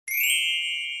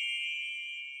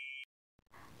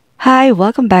Hi,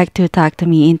 welcome back to Talk to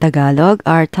Me in Tagalog.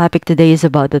 Our topic today is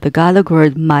about the Tagalog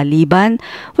word MALIBAN,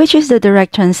 which is the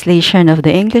direct translation of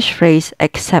the English phrase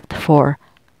except for.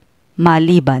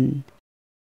 MALIBAN.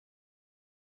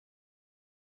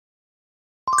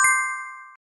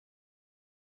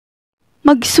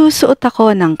 Magsusuot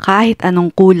ako ng kahit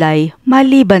anong kulay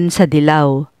maliban sa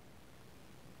dilaw.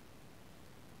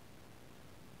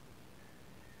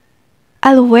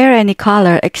 I'll wear any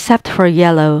color except for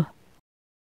yellow.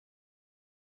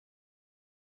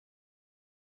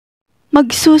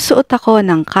 Magsusuot ako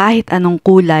ng kahit anong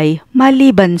kulay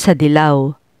maliban sa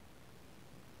dilaw.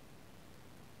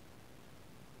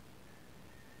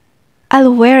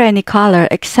 I'll wear any color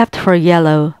except for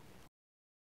yellow.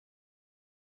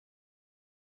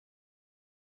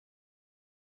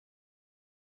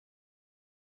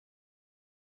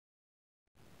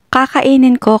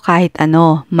 Kakainin ko kahit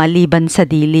ano maliban sa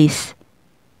dilis.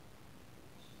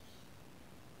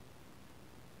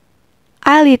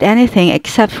 I'll eat anything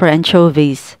except for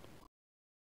anchovies.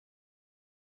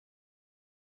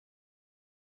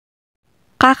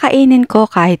 Kakainin ko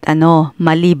kahit ano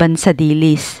maliban sa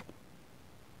dilis.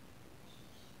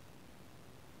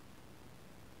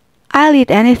 I'll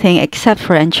eat anything except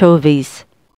for anchovies.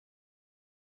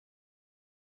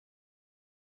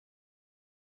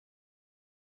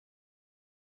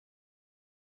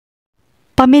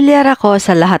 Pamilyar ako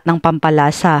sa lahat ng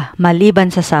pampalasa maliban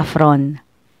sa saffron.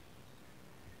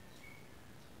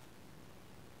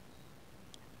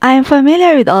 I am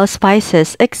familiar with all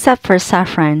spices except for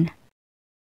saffron.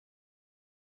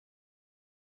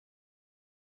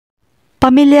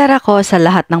 Pamilyar ako sa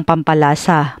lahat ng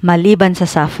pampalasa maliban sa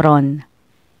saffron.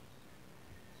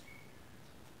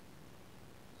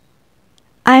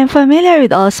 I am familiar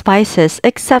with all spices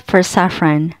except for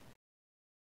saffron.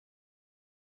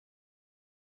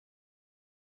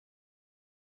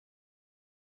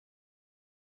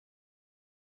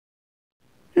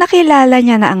 Nakilala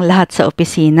niya na ang lahat sa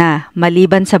opisina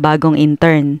maliban sa bagong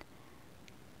intern.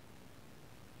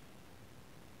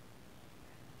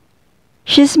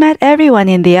 She's met everyone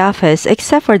in the office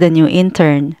except for the new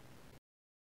intern.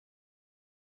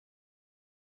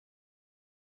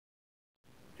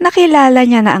 Nakilala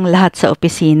niya na ang lahat sa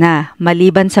opisina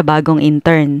maliban sa bagong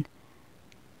intern.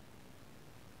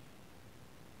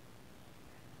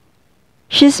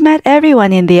 She's met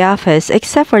everyone in the office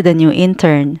except for the new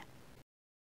intern.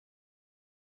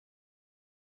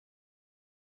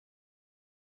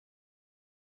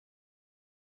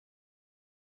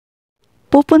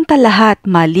 Pupunta lahat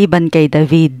maliban kay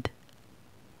David.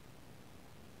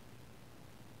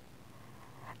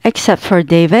 Except for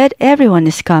David, everyone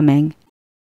is coming.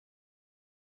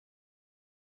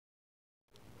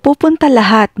 Pupunta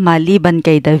lahat maliban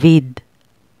kay David.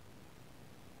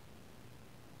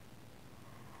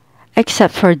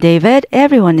 Except for David,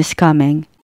 everyone is coming.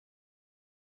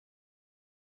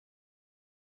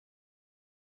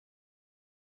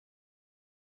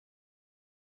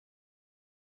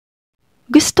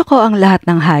 Gusto ko ang lahat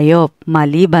ng hayop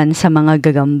maliban sa mga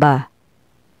gagamba.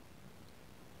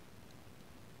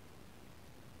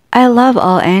 I love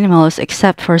all animals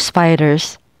except for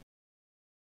spiders.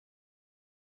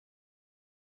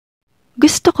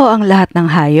 Gusto ko ang lahat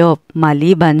ng hayop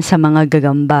maliban sa mga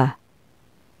gagamba.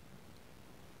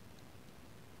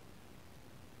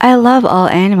 I love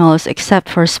all animals except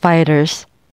for spiders.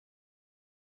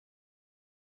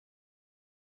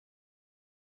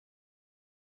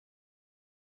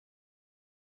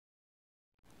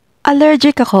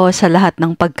 Allergic ako sa lahat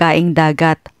ng pagkaing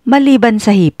dagat maliban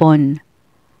sa hipon.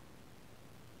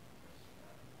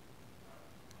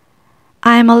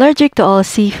 I'm allergic to all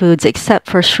seafoods except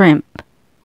for shrimp.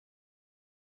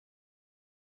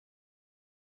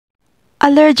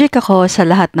 Allergic ako sa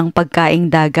lahat ng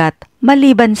pagkaing dagat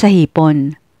maliban sa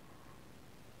hipon.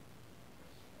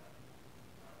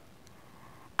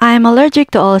 I'm allergic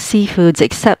to all seafoods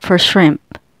except for shrimp.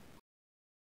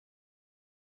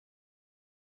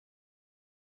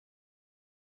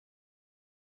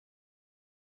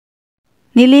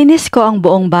 Nilinis ko ang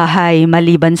buong bahay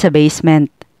maliban sa basement.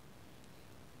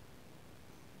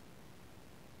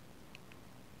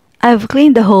 I've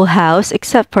cleaned the whole house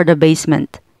except for the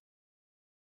basement.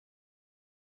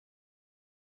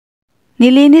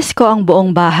 Nilinis ko ang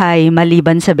buong bahay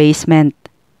maliban sa basement.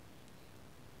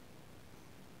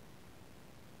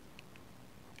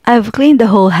 I've cleaned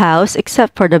the whole house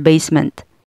except for the basement.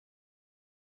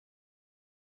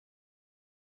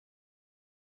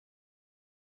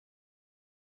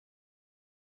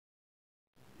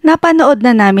 Napanood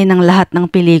na namin ang lahat ng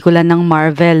pelikula ng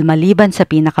Marvel maliban sa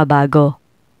pinakabago.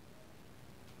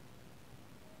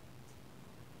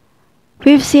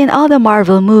 We've seen all the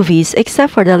Marvel movies except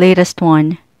for the latest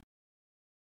one.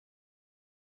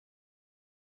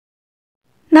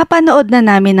 Napanood na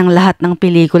namin ang lahat ng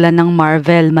pelikula ng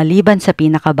Marvel maliban sa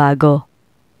pinakabago.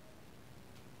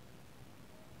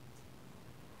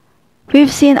 We've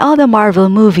seen all the Marvel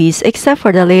movies except for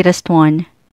the latest one.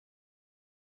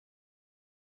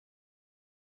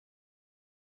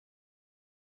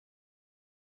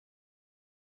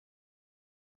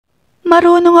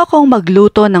 Marunong akong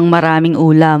magluto ng maraming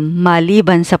ulam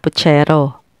maliban sa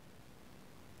putsero.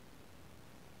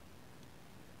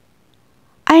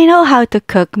 I know how to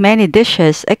cook many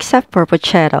dishes except for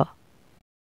putsero.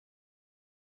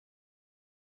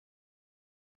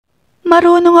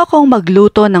 Marunong akong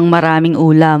magluto ng maraming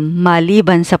ulam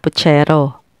maliban sa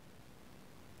putsero.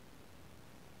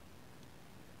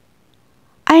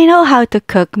 I know how to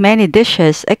cook many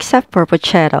dishes except for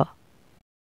putsero.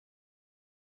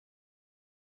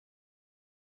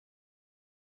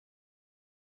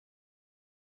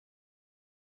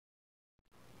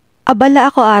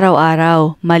 Abala ako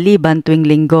araw-araw, maliban tuwing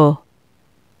linggo.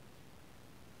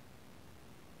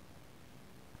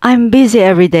 I'm busy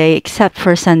every day except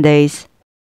for Sundays.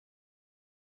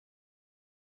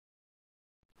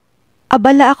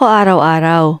 Abala ako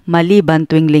araw-araw, maliban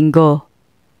tuwing linggo.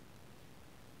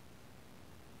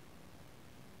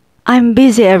 I'm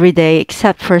busy every day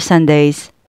except for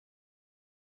Sundays.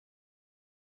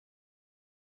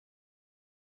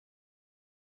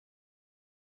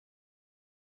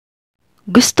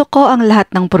 Gusto ko ang lahat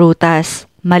ng prutas,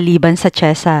 maliban sa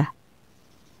tsesa.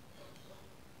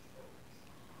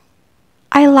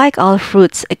 I like all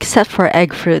fruits except for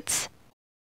egg fruits.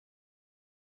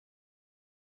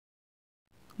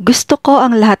 Gusto ko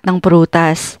ang lahat ng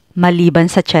prutas,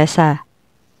 maliban sa tsesa.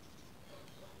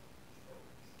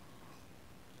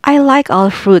 I like all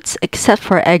fruits except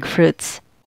for egg fruits.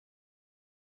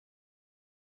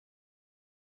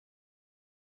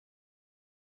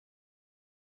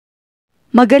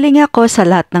 Magaling ako sa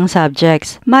lahat ng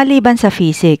subjects, maliban sa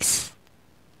physics.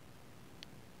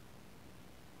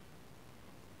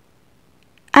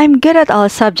 I'm good at all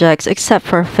subjects except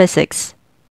for physics.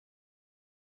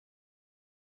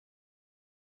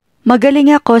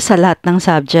 Magaling ako sa lahat ng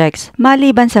subjects,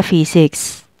 maliban sa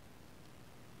physics.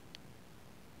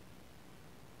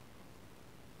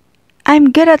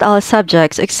 I'm good at all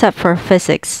subjects except for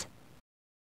physics.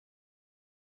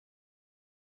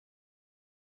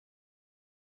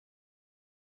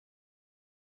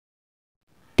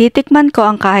 Titikman ko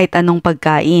ang kahit anong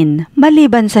pagkain,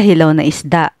 maliban sa hilaw na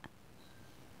isda.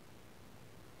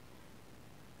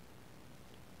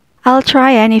 I'll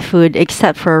try any food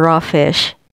except for raw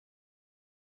fish.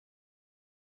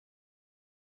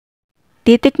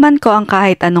 Titikman ko ang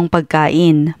kahit anong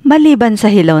pagkain, maliban sa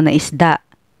hilaw na isda.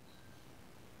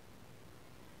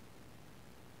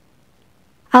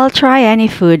 I'll try any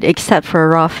food except for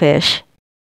raw fish.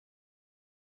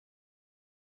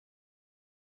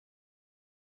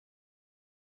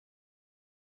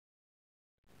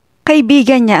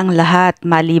 Kaibigan niya ang lahat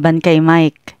maliban kay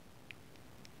Mike.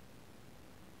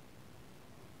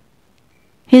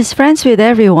 He's friends with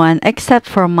everyone except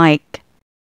for Mike.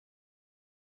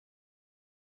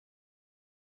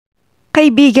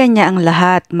 Kaibigan niya ang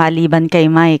lahat maliban kay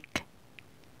Mike.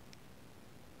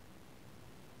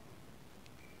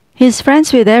 He's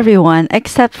friends with everyone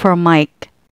except for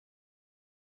Mike.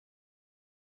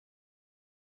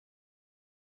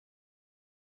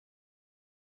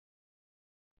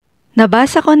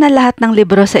 Nabasa ko na lahat ng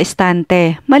libro sa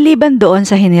estante, maliban doon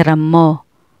sa hiniram mo.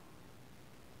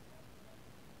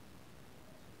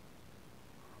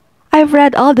 I've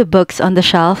read all the books on the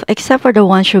shelf except for the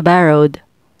ones you borrowed.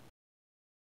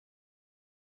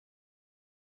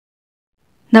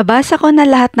 Nabasa ko na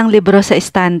lahat ng libro sa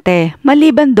estante,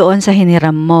 maliban doon sa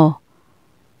hiniram mo.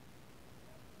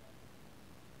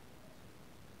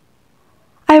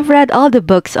 I've read all the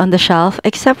books on the shelf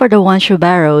except for the ones you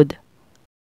borrowed.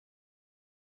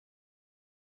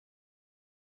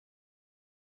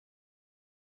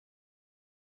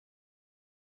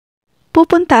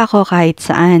 Pupunta ako kahit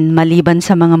saan, maliban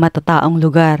sa mga matataong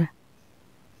lugar.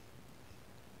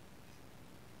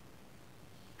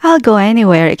 I'll go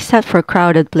anywhere except for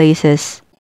crowded places.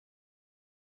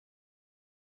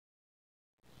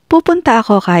 Pupunta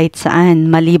ako kahit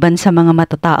saan, maliban sa mga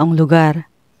matataong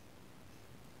lugar.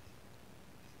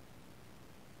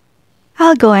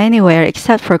 I'll go anywhere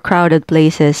except for crowded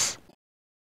places.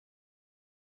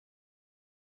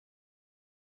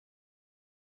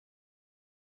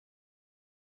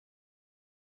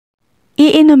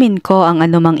 Iinumin ko ang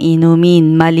anumang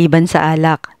inumin maliban sa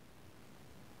alak.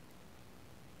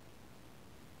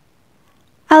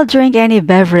 I'll drink any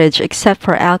beverage except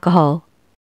for alcohol.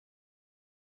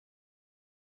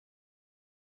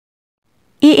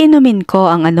 Iinumin ko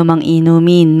ang anumang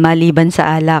inumin maliban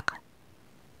sa alak.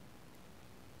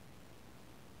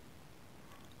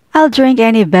 I'll drink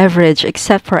any beverage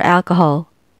except for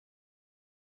alcohol.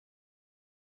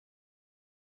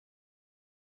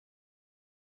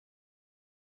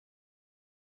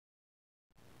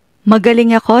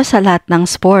 Magaling ako sa lahat ng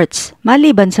sports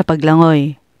maliban sa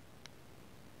paglangoy.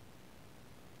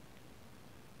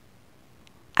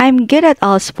 I'm good at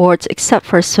all sports except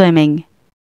for swimming.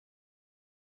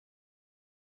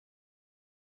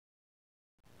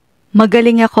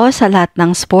 Magaling ako sa lahat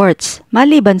ng sports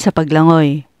maliban sa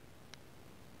paglangoy.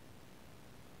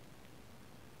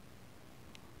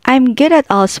 I'm good at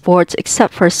all sports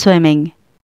except for swimming.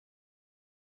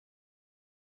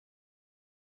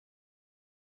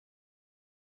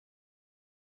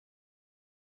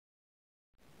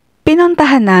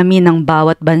 Pinuntahan namin ang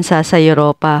bawat bansa sa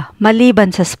Europa maliban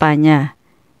sa Espanya.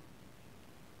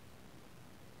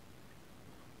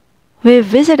 We've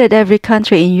visited every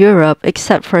country in Europe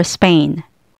except for Spain.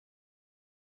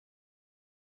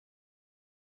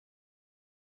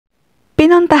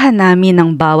 Pinuntahan namin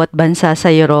ang bawat bansa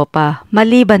sa Europa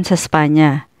maliban sa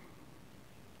Espanya.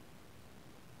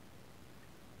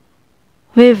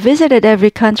 We've visited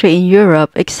every country in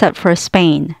Europe except for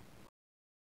Spain.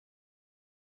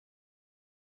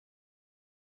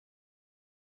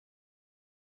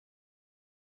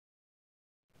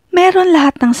 Meron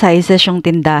lahat ng sizes yung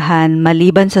tindahan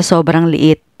maliban sa sobrang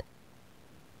liit.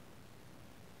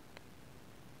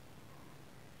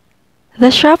 The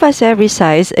shop has every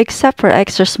size except for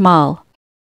extra small.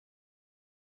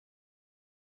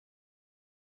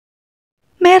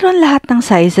 Meron lahat ng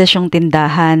sizes yung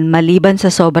tindahan maliban sa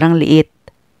sobrang liit.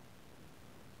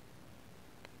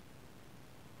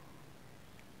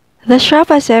 The shop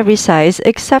has every size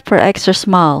except for extra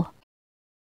small.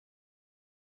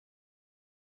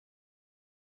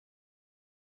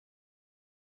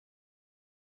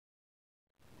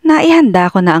 Naihanda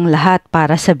ko na ang lahat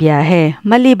para sa biyahe,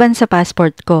 maliban sa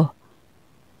passport ko.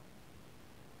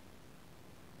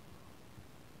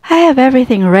 I have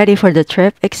everything ready for the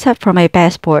trip except for my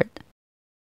passport.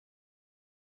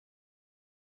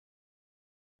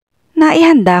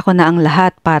 Naihanda ko na ang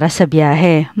lahat para sa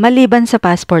biyahe, maliban sa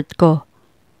passport ko.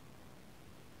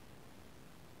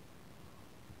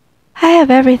 I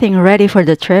have everything ready for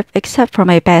the trip except for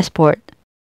my passport.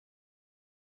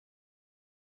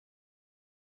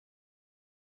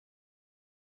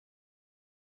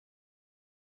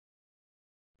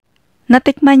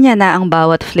 Natikman niya na ang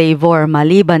bawat flavor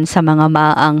maliban sa mga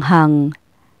maaanghang.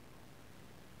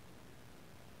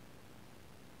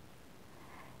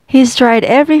 He's tried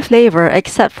every flavor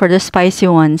except for the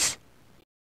spicy ones.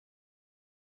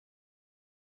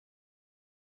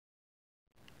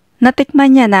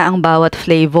 Natikman niya na ang bawat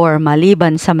flavor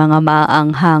maliban sa mga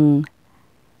maaanghang.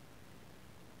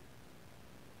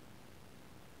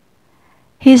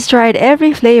 He's tried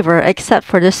every flavor except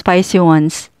for the spicy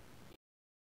ones.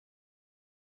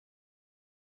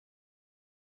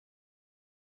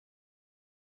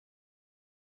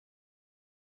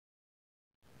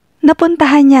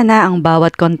 Napuntahan niya na ang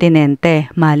bawat kontinente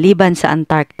maliban sa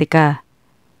Antarctica.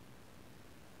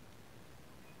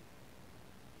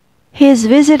 He has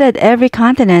visited every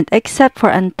continent except for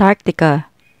Antarctica.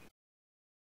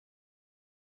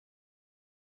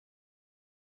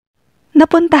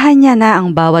 Napuntahan niya na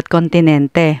ang bawat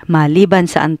kontinente maliban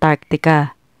sa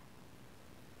Antarctica.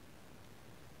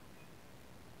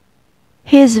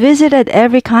 He has visited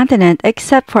every continent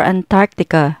except for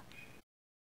Antarctica.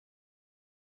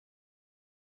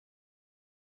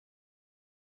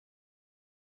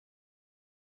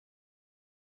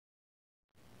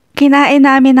 Kinain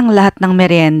namin ang lahat ng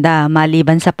merienda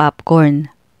maliban sa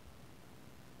popcorn.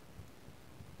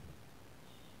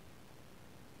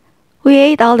 We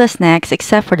ate all the snacks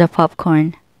except for the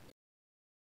popcorn.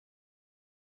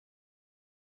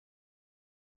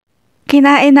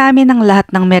 Kinain namin ang lahat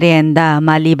ng merienda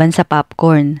maliban sa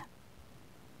popcorn.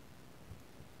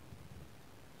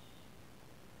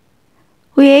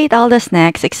 We ate all the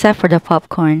snacks except for the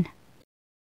popcorn.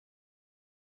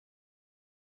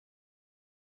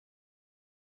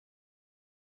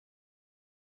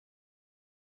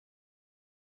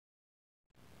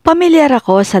 Pamilyar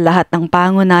ako sa lahat ng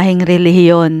pangunahing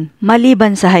relihiyon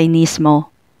maliban sa Jainismo.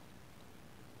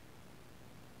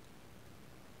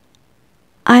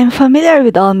 I'm familiar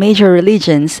with all major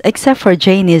religions except for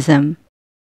Jainism.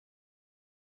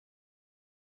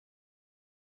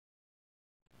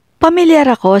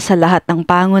 Pamilyar ako sa lahat ng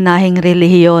pangunahing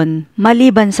relihiyon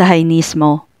maliban sa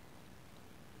Jainismo.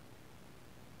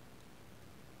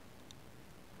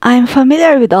 I'm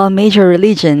familiar with all major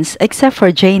religions except for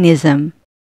Jainism.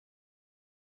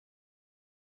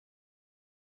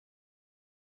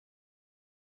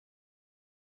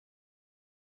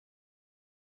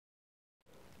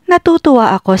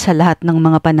 Natutuwa ako sa lahat ng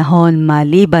mga panahon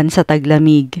maliban sa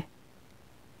taglamig.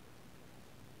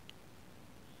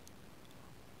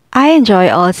 I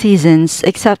enjoy all seasons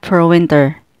except for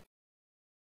winter.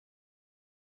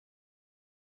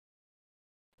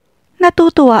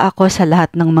 Natutuwa ako sa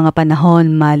lahat ng mga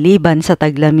panahon maliban sa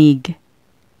taglamig.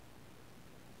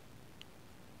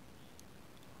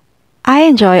 I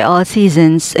enjoy all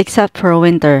seasons except for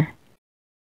winter.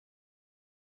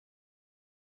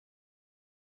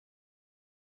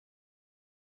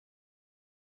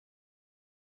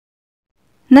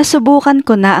 Nasubukan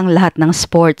ko na ang lahat ng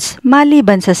sports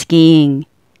maliban sa skiing.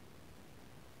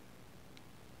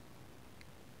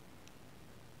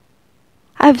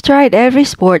 I've tried every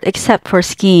sport except for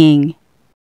skiing.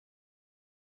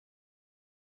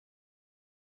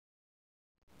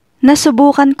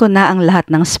 Nasubukan ko na ang lahat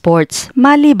ng sports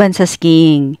maliban sa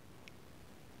skiing.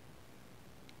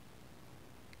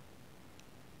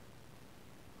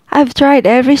 I've tried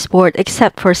every sport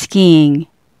except for skiing.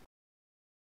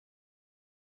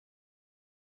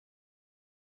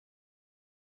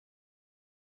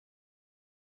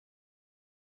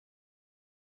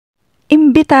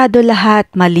 Imbitado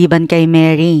lahat maliban kay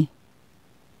Mary.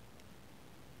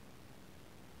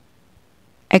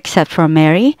 Except for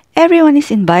Mary, everyone is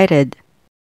invited.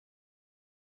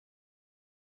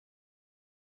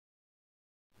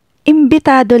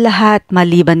 Imbitado lahat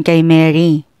maliban kay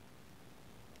Mary.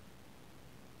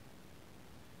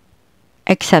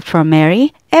 Except for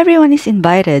Mary, everyone is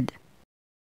invited.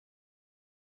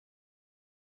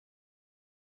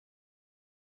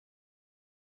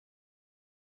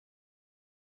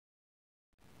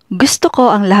 Gusto ko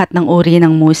ang lahat ng uri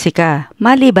ng musika,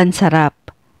 maliban sa rap.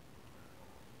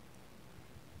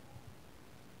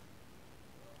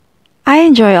 I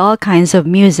enjoy all kinds of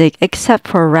music except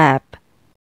for rap.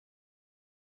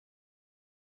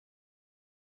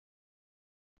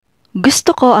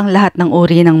 Gusto ko ang lahat ng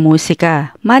uri ng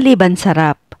musika, maliban sa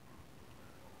rap.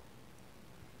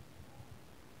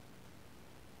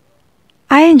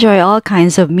 I enjoy all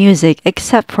kinds of music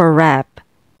except for rap.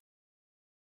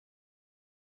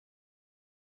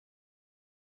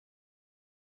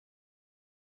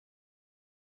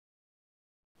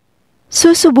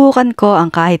 Susubukan ko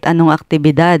ang kahit anong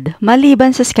aktibidad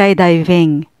maliban sa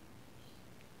skydiving.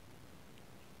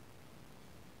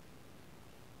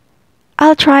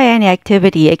 I'll try any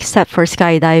activity except for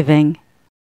skydiving.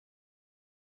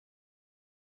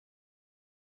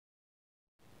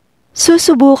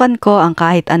 Susubukan ko ang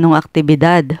kahit anong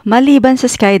aktibidad maliban sa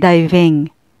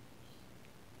skydiving.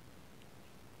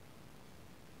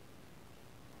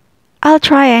 I'll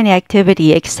try any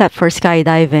activity except for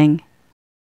skydiving.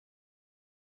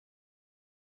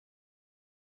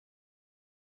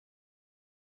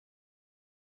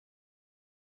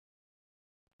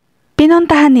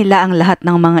 Pinuntahan nila ang lahat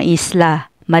ng mga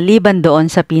isla, maliban doon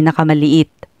sa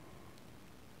pinakamaliit.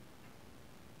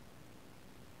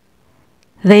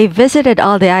 They visited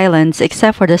all the islands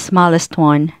except for the smallest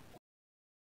one.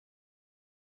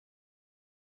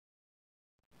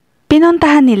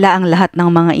 Pinuntahan nila ang lahat ng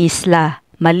mga isla,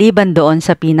 maliban doon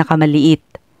sa pinakamaliit.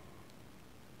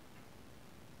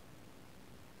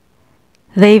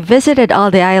 They visited all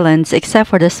the islands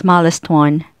except for the smallest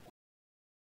one.